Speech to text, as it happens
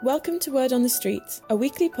Welcome to Word on the Street, a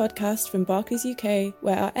weekly podcast from Barclays UK,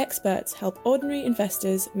 where our experts help ordinary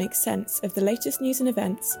investors make sense of the latest news and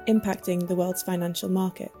events impacting the world's financial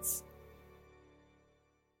markets.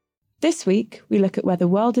 This week, we look at whether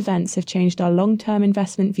world events have changed our long-term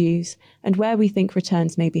investment views and where we think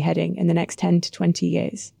returns may be heading in the next 10 to 20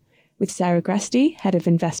 years, with Sarah Gresty, Head of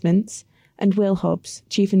Investments, and Will Hobbs,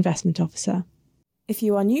 Chief Investment Officer. If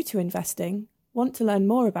you are new to investing, want to learn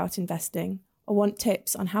more about investing, or want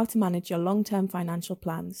tips on how to manage your long-term financial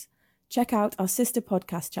plans, check out our sister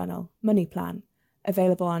podcast channel, Money Plan,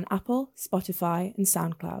 available on Apple, Spotify and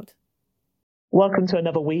SoundCloud. Welcome to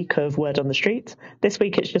another week of Word on the Street. This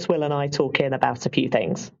week it's just Will and I talking about a few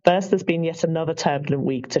things. First, there's been yet another turbulent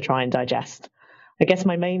week to try and digest. I guess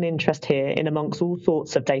my main interest here, in amongst all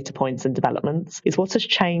sorts of data points and developments, is what has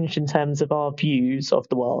changed in terms of our views of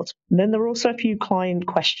the world. And then there are also a few client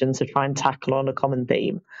questions to try and tackle on a common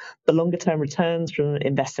theme. The longer term returns from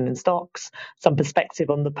investing in stocks, some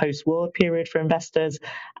perspective on the post-war period for investors,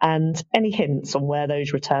 and any hints on where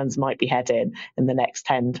those returns might be heading in the next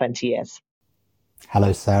 10, 20 years.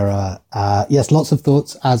 Hello, Sarah. Yes, lots of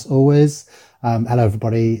thoughts as always. Hello,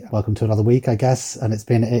 everybody. Welcome to another week, I guess. And it's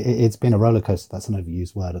been a roller coaster. That's an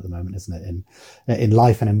overused word at the moment, isn't it? In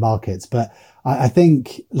life and in markets. But I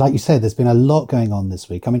think, like you said, there's been a lot going on this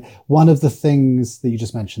week. I mean, one of the things that you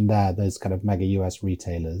just mentioned there, those kind of mega US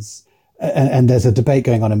retailers, and there's a debate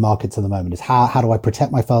going on in markets at the moment, is how do I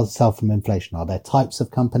protect myself from inflation? Are there types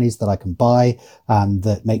of companies that I can buy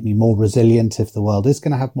that make me more resilient if the world is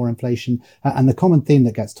going to have more inflation? And the common theme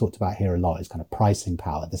that gets talked about here a lot is kind of pricing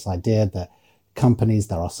power. This idea that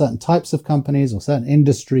there are certain types of companies or certain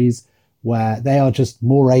industries where they are just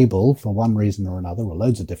more able, for one reason or another, or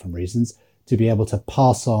loads of different reasons, to be able to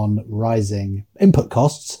pass on rising input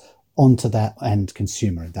costs onto their end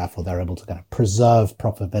consumer, and therefore they're able to kind of preserve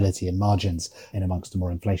profitability and margins in amongst a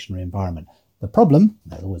more inflationary environment. The problem,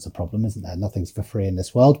 there's always a problem, isn't there? Nothing's for free in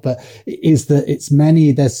this world, but is that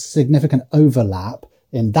there's significant overlap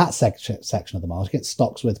in that section of the market,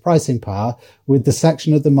 stocks with pricing power, with the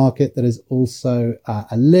section of the market that is also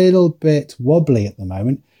a little bit wobbly at the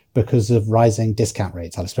moment because of rising discount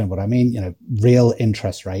rates. I'll explain what I mean. Real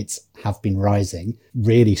interest rates have been rising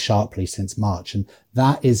really sharply since March, and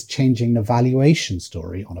that is changing the valuation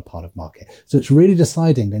story on a part of market. So it's really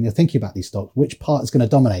deciding, when you're thinking about these stocks, which part is going to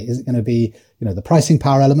dominate. Is it going to be, the pricing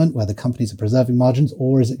power element where the companies are preserving margins,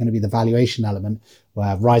 or is it going to be the valuation element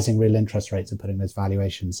where rising real interest rates are putting those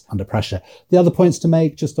valuations under pressure? The other points to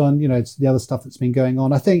make just on, the other stuff that's been going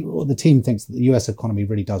on, I think the team thinks that the US economy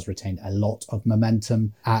really does retain a lot of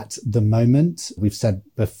momentum at the moment. We've said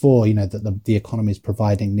before, that the economy is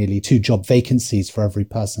providing nearly 2 job vacancies for every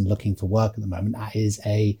person looking for work at the moment. That is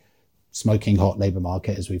a smoking hot labour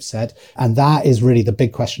market, as we've said. And that is really the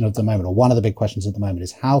big question of the moment, or one of the big questions at the moment,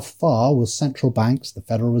 is how far will central banks, the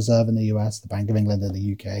Federal Reserve in the US, the Bank of England in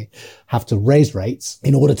the UK, have to raise rates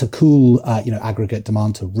in order to cool, aggregate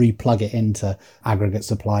demand, to replug it into aggregate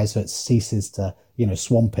supply so it ceases to,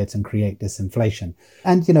 swamp it and create disinflation.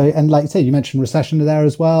 And, and like you said, you mentioned recession there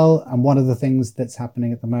as well. And one of the things that's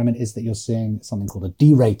happening at the moment is that you're seeing something called a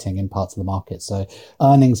derating in parts of the market. So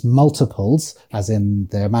earnings multiples, as in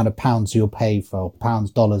the amount of pounds you'll pay for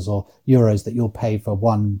pounds, dollars or euros that you'll pay for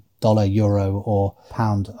 $1, euro or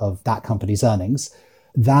pound of that company's earnings,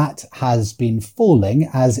 that has been falling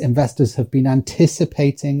as investors have been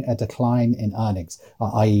anticipating a decline in earnings,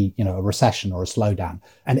 i.e., a recession or a slowdown.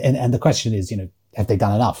 And the question is, have they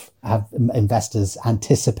done enough? Have investors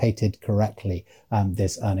anticipated correctly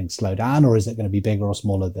this earnings slowdown, or is it going to be bigger or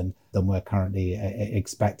smaller than we're currently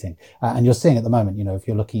expecting? And you're seeing at the moment, if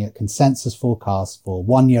you're looking at consensus forecasts for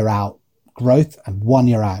 1 year out growth and 1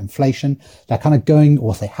 year out inflation, they're kind of going,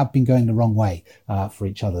 or they have been going the wrong way for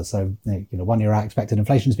each other. So, 1 year out expected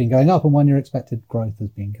inflation has been going up and 1 year expected growth has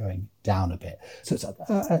been going down a bit. So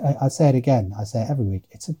I say it again, I say it every week,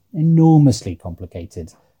 it's an enormously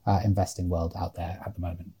complicated investing world out there at the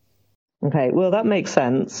moment. Okay, well, that makes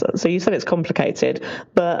sense. So you said it's complicated,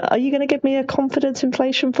 but are you going to give me a confidence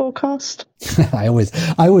inflation forecast? I always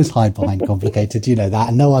hide behind complicated, that.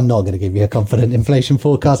 And no, I'm not going to give you a confident inflation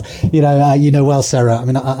forecast. Well, Sarah, I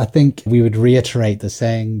mean, I think we would reiterate the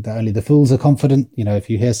saying that only the fools are confident. If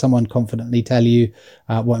you hear someone confidently tell you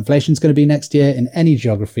what inflation is going to be next year in any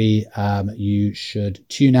geography, you should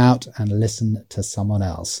tune out and listen to someone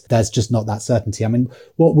else. There's just not that certainty. I mean,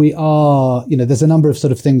 what we are, there's a number of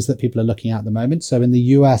sort of things that people are looking at the moment. So in the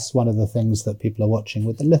US, one of the things that people are watching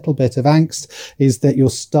with a little bit of angst is that you're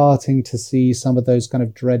starting to see some of those kind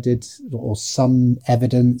of dreaded, or some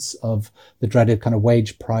evidence of the dreaded kind of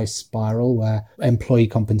wage price spiral, where employee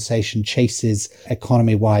compensation chases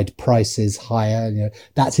economy-wide prices higher.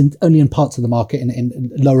 That's only in parts of the market,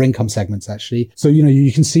 in lower income segments, actually. So,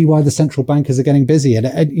 you can see why the central bankers are getting busy. And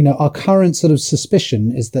our current sort of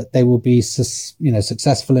suspicion is that they will be,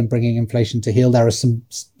 successful in bringing inflation to heel. There are some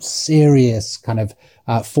serious kind of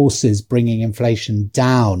forces bringing inflation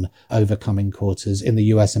down over coming quarters in the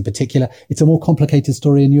US in particular. It's a more complicated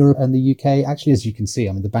story in Europe and the UK. Actually, as you can see,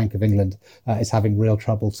 the Bank of England is having real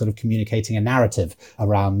trouble sort of communicating a narrative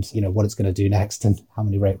around, what it's going to do next and how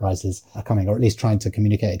many rate rises are coming, or at least trying to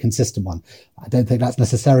communicate a consistent one. I don't think that's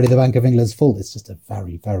necessarily the Bank of England's fault. It's just a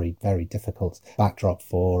very, very, very difficult backdrop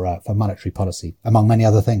for monetary policy, among many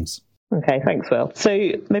other things. Okay, thanks, Will.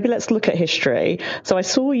 So maybe let's look at history. So I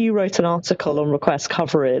saw you wrote an article on Request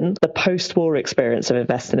covering the post-war experience of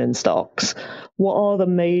investing in stocks. What are the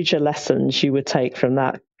major lessons you would take from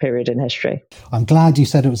that period in history? I'm glad you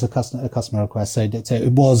said it was a customer request. So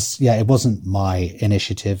it wasn't my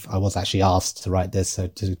initiative. I was actually asked to write this, so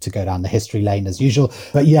to go down the history lane as usual.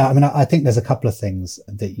 But I think there's a couple of things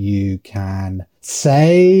that you can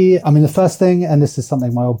say. The first thing, and this is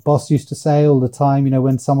something my old boss used to say all the time,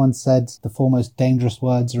 when someone said the four most dangerous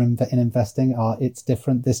words in investing are "it's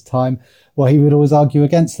different this time," well, he would always argue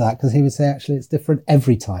against that, because he would say, actually, it's different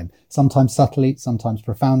every time, sometimes subtly, sometimes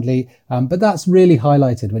profoundly. But that's really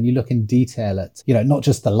highlighted when you look in detail at, not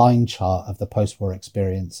just the line chart of the post-war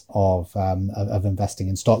experience of investing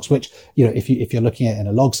in stocks, which, if you're looking at it in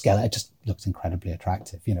a log scale, it just looks incredibly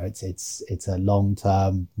attractive. It's a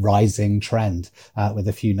long-term rising trend with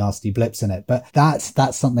a few nasty blips in it. But that's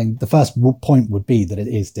something. The first point would be that it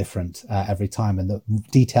is different every time, and that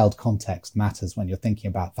detailed context matters when you're thinking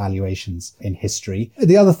about valuations in history.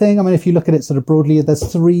 The other thing, if you look at it sort of broadly,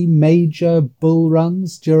 there's three major bull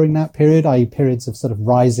runs during that period, i.e. periods of sort of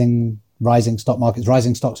rising stock markets,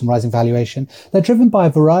 rising stocks and rising valuation. They're driven by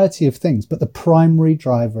a variety of things, but the primary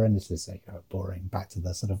driver, and this is boring, back to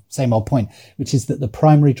the sort of same old point, which is that the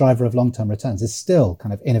primary driver of long-term returns is still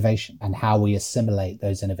kind of innovation, and how we assimilate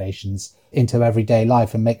those innovations into everyday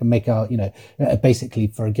life and make our, basically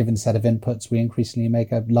for a given set of inputs, we increasingly make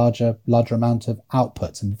a larger amount of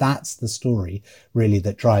outputs. And that's the story really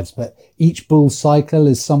that drives. But each bull cycle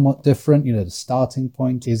is somewhat different. The starting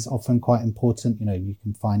point is often quite important. You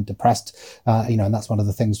can find depressed, and that's one of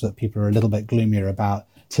the things that people are a little bit gloomier about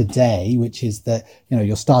today, which is that,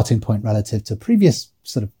 your starting point relative to previous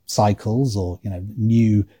sort of cycles or,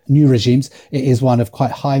 new regimes, it is one of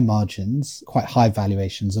quite high margins, quite high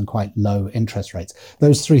valuations, and quite low interest rates.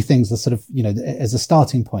 Those three things are sort of, as a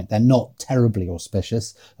starting point, they're not terribly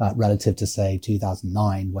auspicious relative to, say,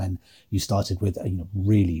 2009, when you started with,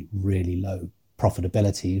 really, really low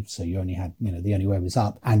profitability. So you only had, the only way was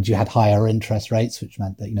up, and you had higher interest rates, which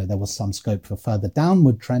meant that, there was some scope for further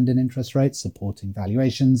downward trend in interest rates, supporting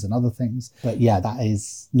valuations and other things. But that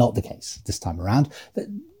is not the case this time around.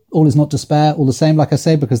 All is not despair, all the same, like I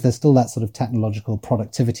say, because there's still that sort of technological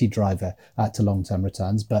productivity driver to long-term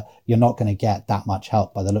returns, but you're not going to get that much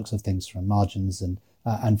help by the looks of things from margins and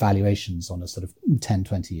valuations on a sort of 10,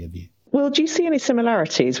 20-year view. Well, do you see any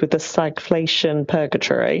similarities with the stagflation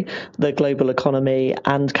purgatory the global economy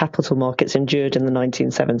and capital markets endured in the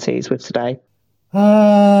 1970s with today?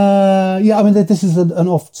 This is an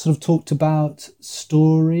oft sort of talked about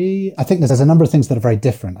story. I think there's a number of things that are very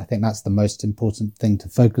different. I think that's the most important thing to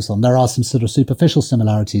focus on. There are some sort of superficial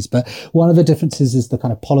similarities, but one of the differences is the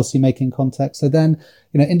kind of policy making context. So then,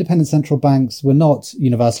 independent central banks were not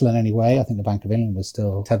universal in any way. I think the Bank of England was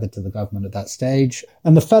still tethered to the government at that stage.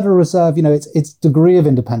 And the Federal Reserve, its degree of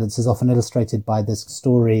independence is often illustrated by this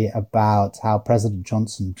story about how President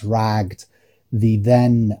Johnson dragged the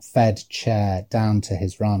then Fed chair down to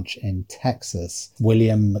his ranch in Texas,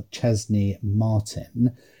 William McChesney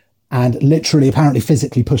Martin, and literally, apparently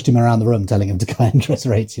physically pushed him around the room, telling him to cut interest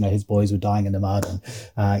rates. His boys were dying in the mud,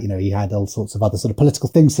 and, he had all sorts of other sort of political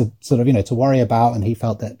things to sort of, to worry about. And he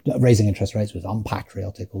felt that raising interest rates was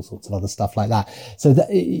unpatriotic, all sorts of other stuff like that. So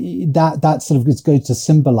that sort of is going to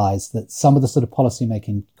symbolize that some of the sort of policy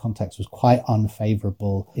making context was quite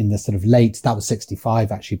unfavorable in the sort of that was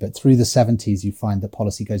 65 actually, but through the 70s, you find that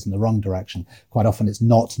policy goes in the wrong direction. Quite often it's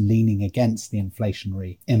not leaning against the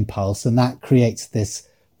inflationary impulse. And that creates this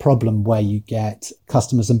problem where you get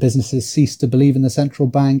customers and businesses cease to believe in the central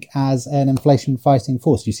bank as an inflation fighting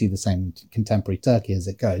force. You see the same in contemporary Turkey as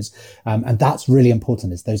it goes. And that's really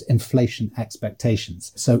important, is those inflation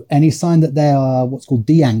expectations. So any sign that they are what's called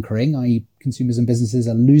de-anchoring, i.e. consumers and businesses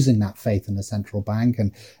are losing that faith in the central bank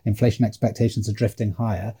and inflation expectations are drifting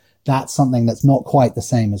higher. That's something that's not quite the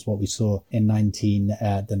same as what we saw in the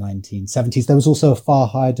 1970s. There was also a far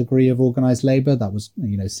higher degree of organized labor that was,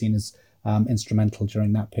 seen as instrumental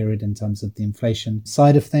during that period in terms of the inflation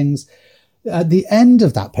side of things. At the end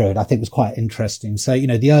of that period, I think was quite interesting. So,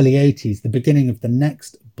 the early 80s, the beginning of the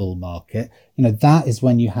next bull market, that is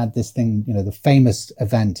when you had this thing, the famous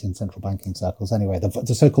event in central banking circles anyway,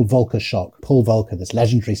 the so-called Volcker shock. Paul Volcker, this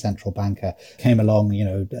legendary central banker, came along,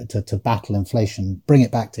 to battle inflation, bring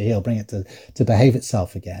it back to heel, bring it to behave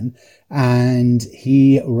itself again. And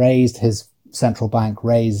he raised central bank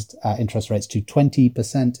raised interest rates to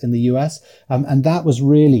 20% in the US. And that was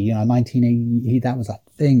really, 1980, that was, I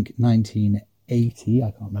think, 1980.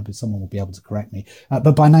 I can't remember. Someone will be able to correct me. But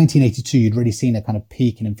by 1982, you'd really seen a kind of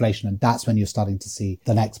peak in inflation. And that's when you're starting to see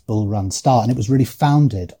the next bull run start. And it was really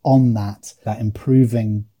founded on that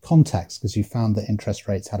improving context, because you found that interest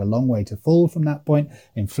rates had a long way to fall from that point.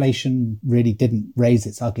 Inflation really didn't raise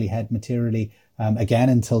its ugly head materially again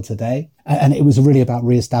until today. And it was really about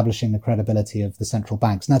reestablishing the credibility of the central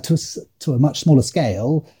banks. Now, to a much smaller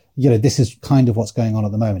scale, this is kind of what's going on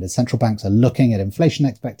at the moment. Is central banks are looking at inflation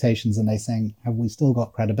expectations and they're saying, have we still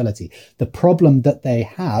got credibility? The problem that they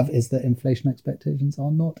have is that inflation expectations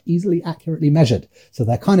are not easily accurately measured. So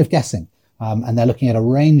they're kind of guessing. And they're looking at a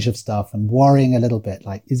range of stuff and worrying a little bit,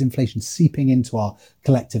 like, is inflation seeping into our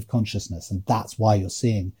collective consciousness? And that's why you're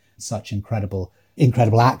seeing such incredible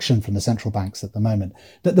action from the central banks at the moment.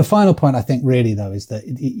 The final point, I think, really, though, is that,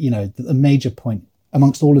 the major point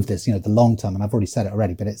amongst all of this, the long term, and I've already said it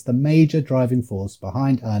already, but it's the major driving force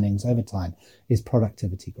behind earnings over time is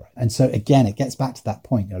productivity growth. And so, again, it gets back to that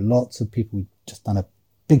point. Lots of people, we've just done a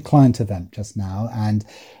big client event just now, and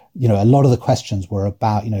a lot of the questions were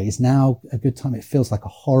about, is now a good time? It feels like a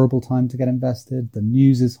horrible time to get invested. The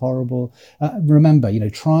news is horrible. Remember,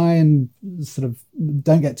 try and sort of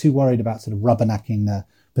don't get too worried about sort of rubbernecking the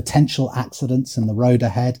potential accidents in the road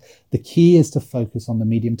ahead. The key is to focus on the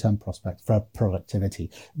medium-term prospect for productivity.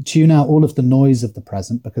 Tune out all of the noise of the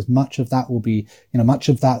present, because much of that will be,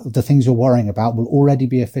 the things you're worrying about will already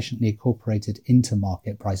be efficiently incorporated into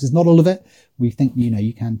market prices. Not all of it. We think,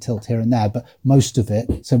 you can tilt here and there, but most of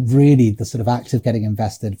it. So really the sort of active getting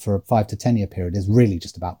invested for a 5 to 10 year period is really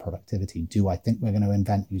just about productivity. Do I think we're going to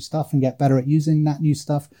invent new stuff and get better at using that new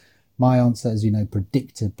stuff? My answer is,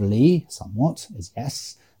 predictably, somewhat, is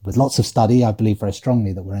yes. With lots of study, I believe very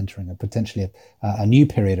strongly that we're entering potentially a new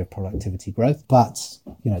period of productivity growth. But,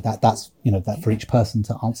 that's for each person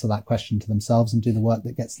to answer that question to themselves and do the work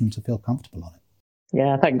that gets them to feel comfortable on it.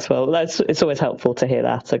 Yeah, thanks, Will. It's always helpful to hear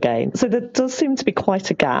that again. So there does seem to be quite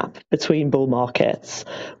a gap between bull markets.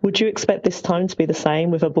 Would you expect this time to be the same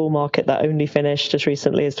with a bull market that only finished as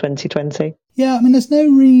recently as 2020? Yeah, there's no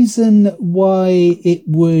reason why it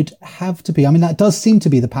would have to be. That does seem to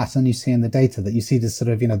be the pattern you see in the data, that you see this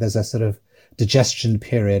sort of, there's a sort of digestion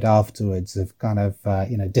period afterwards of kind of,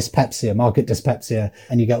 dyspepsia, market dyspepsia,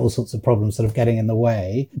 and you get all sorts of problems sort of getting in the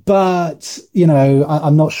way. But,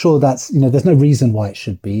 I'm not sure that's, there's no reason why it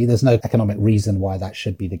should be. There's no economic reason why that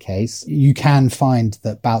should be the case. You can find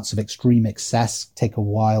that bouts of extreme excess take a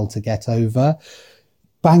while to get over.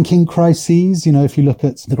 Banking crises, if you look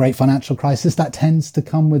at the great financial crisis, that tends to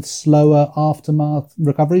come with slower aftermath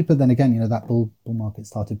recovery. But then again, that bull market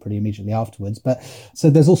started pretty immediately afterwards. But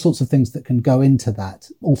so there's all sorts of things that can go into that,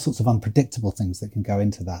 all sorts of unpredictable things that can go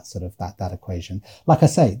into that sort of that equation. Like I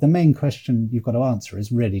say, the main question you've got to answer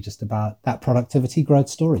is really just about that productivity growth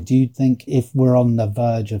story. Do you think if we're on the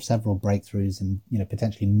verge of several breakthroughs and,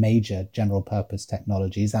 potentially major general purpose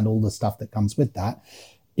technologies and all the stuff that comes with that,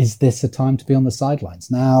 is this a time to be on the sidelines?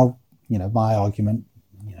 Now, my argument,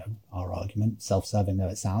 our argument, self-serving though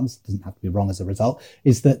it sounds, doesn't have to be wrong as a result,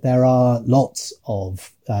 is that there is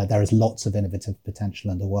lots of innovative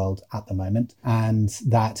potential in the world at the moment, and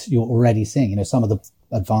that you're already seeing, some of the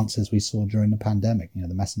advances we saw during the pandemic,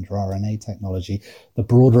 the messenger RNA technology, the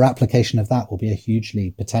broader application of that will be a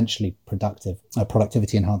hugely potentially productive,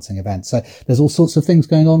 productivity enhancing event. So there's all sorts of things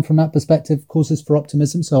going on from that perspective, causes for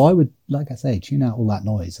optimism. So I would, like I say, tune out all that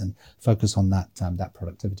noise and focus on that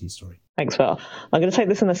productivity story. Thanks, Phil. I'm going to take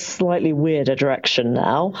this in a slightly weirder direction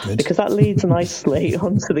now, because that leads nicely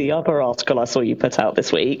onto the other article I saw you put out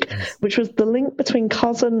this week, which was the link between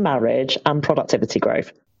cousin marriage and productivity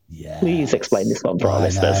growth. Yes. Please explain this one for our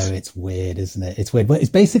listeners. I know, it's weird, isn't it? It's weird. But it's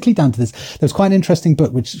basically down to this. There's quite an interesting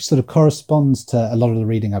book which sort of corresponds to a lot of the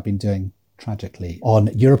reading I've been doing, tragically, on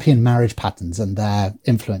European marriage patterns and their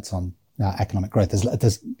influence on economic growth.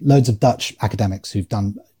 There's loads of Dutch academics who've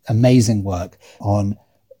done amazing work on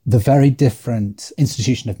the very different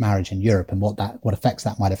institution of marriage in Europe and what effects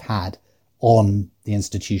that might have had on the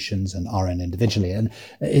institutions and our own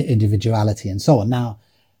individuality and so on. Now,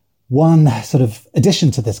 one sort of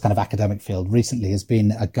addition to this kind of academic field recently has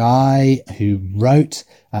been a guy who wrote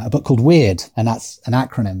a book called WEIRD, and that's an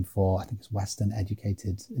acronym for, I think it's Western,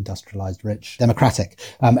 Educated, Industrialized, Rich, Democratic.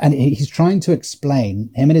 And he's trying to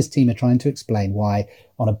explain, him and his team are trying to explain why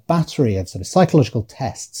on a battery of sort of psychological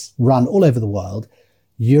tests run all over the world,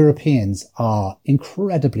 Europeans are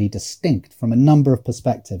incredibly distinct from a number of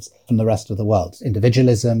perspectives from the rest of the world.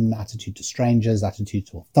 Individualism, attitude to strangers, attitude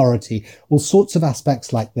to authority, all sorts of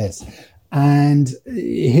aspects like this. And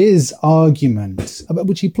his argument,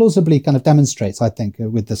 which he plausibly kind of demonstrates, I think,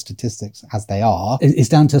 with the statistics as they are, is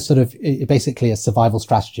down to sort of basically a survival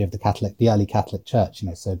strategy of the early Catholic Church.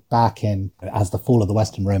 So back in, as the fall of the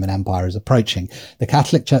Western Roman Empire is approaching, the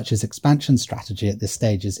Catholic Church's expansion strategy at this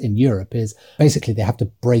stage in Europe is basically they have to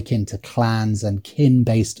break into clans and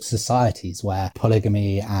kin-based societies where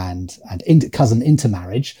polygamy and cousin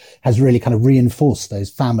intermarriage has really kind of reinforced those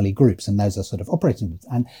family groups, and those are sort of operating groups.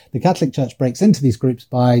 And the Catholic Church breaks into these groups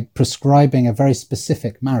by prescribing a very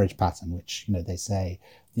specific marriage pattern, which, they say,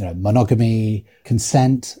 monogamy,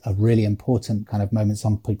 consent, a really important kind of moment.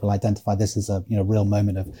 Some people identify this as a, real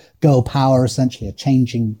moment of girl power, essentially a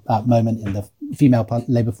changing moment in the female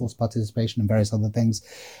labor force participation and various other things.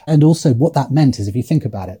 And also what that meant is, if you think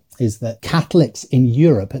about it, is that Catholics in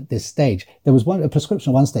Europe at this stage, there was a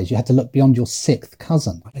prescription at one stage, you had to look beyond your sixth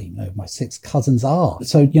cousin. I don't even know who my sixth cousins are.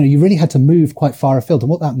 So, you really had to move quite far afield. And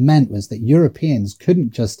what that meant was that Europeans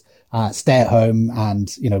couldn't just stay at home and,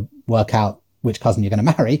 work out which cousin you're going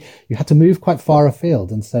to marry. You had to move quite far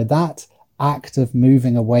afield. And so that act of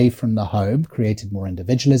moving away from the home created more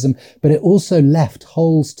individualism, but it also left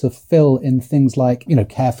holes to fill in things like,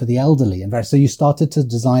 care for the elderly. And so you started to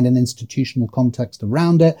design an institutional context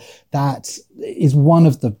around it. That is one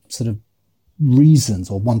of the sort of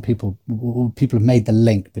reasons, or people have made the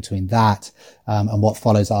link between that and what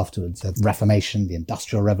follows afterwards, the Reformation, the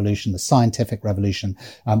Industrial Revolution, the Scientific Revolution,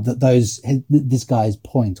 this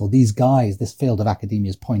field of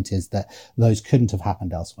academia's point is that those couldn't have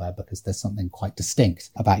happened elsewhere because there's something quite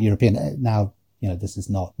distinct about European. Now, this is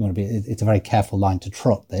not going to be, it's a very careful line to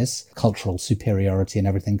trot this. Cultural superiority and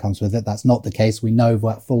everything comes with it. That's not the case. We know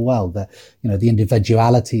full well that, the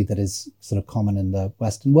individuality that is sort of common in the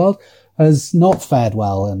Western world has not fared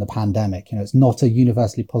well in the pandemic. It's not a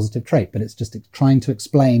universally positive trait, but it's just trying to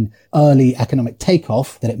explain early economic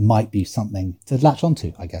takeoff that it might be something to latch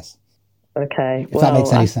onto, I guess. Okay. If that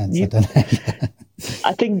makes any sense, I don't know.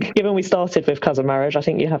 I think, given we started with cousin marriage, I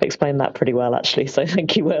think you have explained that pretty well, actually. So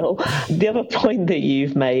thank you, Will. The other point that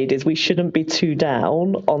you've made is we shouldn't be too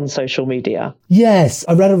down on social media. Yes.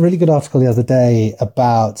 I read a really good article the other day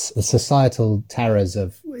about the societal terrors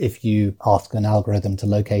of, if you ask an algorithm to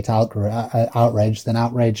locate outrage, then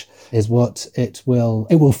outrage is what it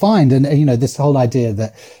will find. And, this whole idea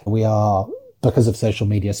that we are, because of social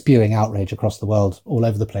media, spewing outrage across the world all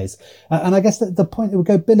over the place. And I guess that the point, it would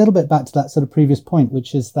go a little bit back to that sort of previous point,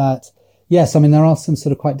 which is that, yes, there are some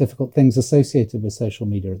sort of quite difficult things associated with social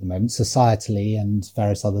media at the moment, societally and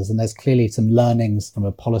various others. And there's clearly some learnings from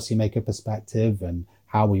a policymaker perspective and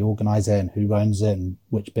how we organize it and who owns it and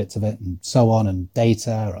which bits of it and so on, and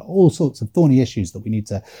data, all sorts of thorny issues that we need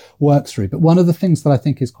to work through. But one of the things that I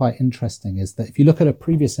think is quite interesting is that if you look at a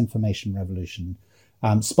previous information revolution,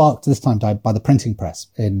 sparked this time by the printing press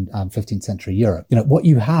in 15th century Europe. What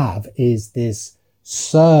you have is this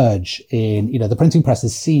surge in, the printing press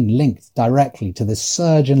is seen linked directly to this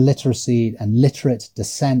surge in literacy and literate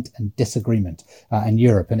dissent and disagreement in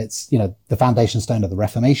Europe. And it's, the foundation stone of the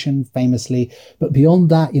Reformation, famously. But beyond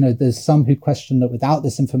that, there's some who question that without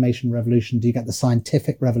this information revolution, do you get the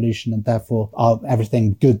scientific revolution, and therefore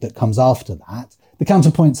everything good that comes after that? The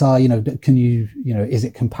counterpoints are, is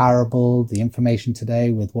it comparable, the information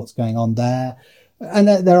today, with what's going on there? And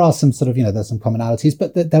there are some sort of, there's some commonalities,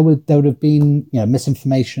 but there would have been,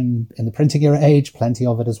 misinformation in the printing era age, plenty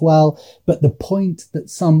of it as well. But the point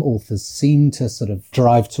that some authors seem to sort of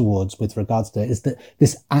drive towards with regards to it is that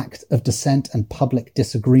this act of dissent and public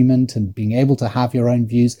disagreement and being able to have your own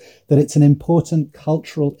views, that it's an important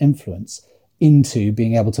cultural influence into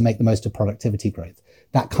being able to make the most of productivity growth.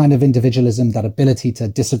 That kind of individualism, that ability to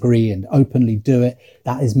disagree and openly do it,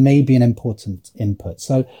 that is maybe an important input.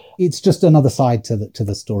 So it's just another side to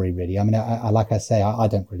the story, really. Like I say, I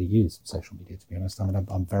don't really use social media, to be honest.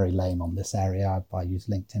 I'm very lame on this area. I use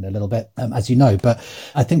LinkedIn a little bit, as you know, but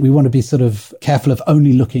I think we want to be sort of careful of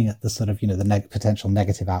only looking at the sort of, the potential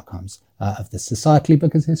negative outcomes of this societally,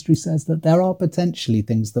 because history says that there are potentially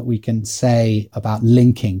things that we can say about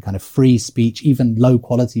linking kind of free speech, even low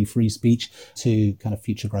quality free speech, to kind of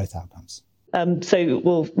future growth outcomes.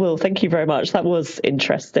 Will, thank you very much. That was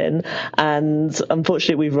interesting. And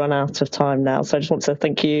unfortunately, we've run out of time now. So I just want to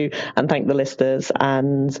thank you and thank the listeners,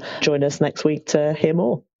 and join us next week to hear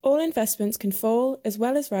more. All investments can fall as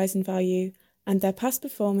well as rise in value, and their past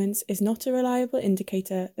performance is not a reliable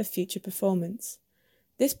indicator of future performance.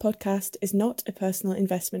 This podcast is not a personal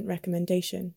investment recommendation.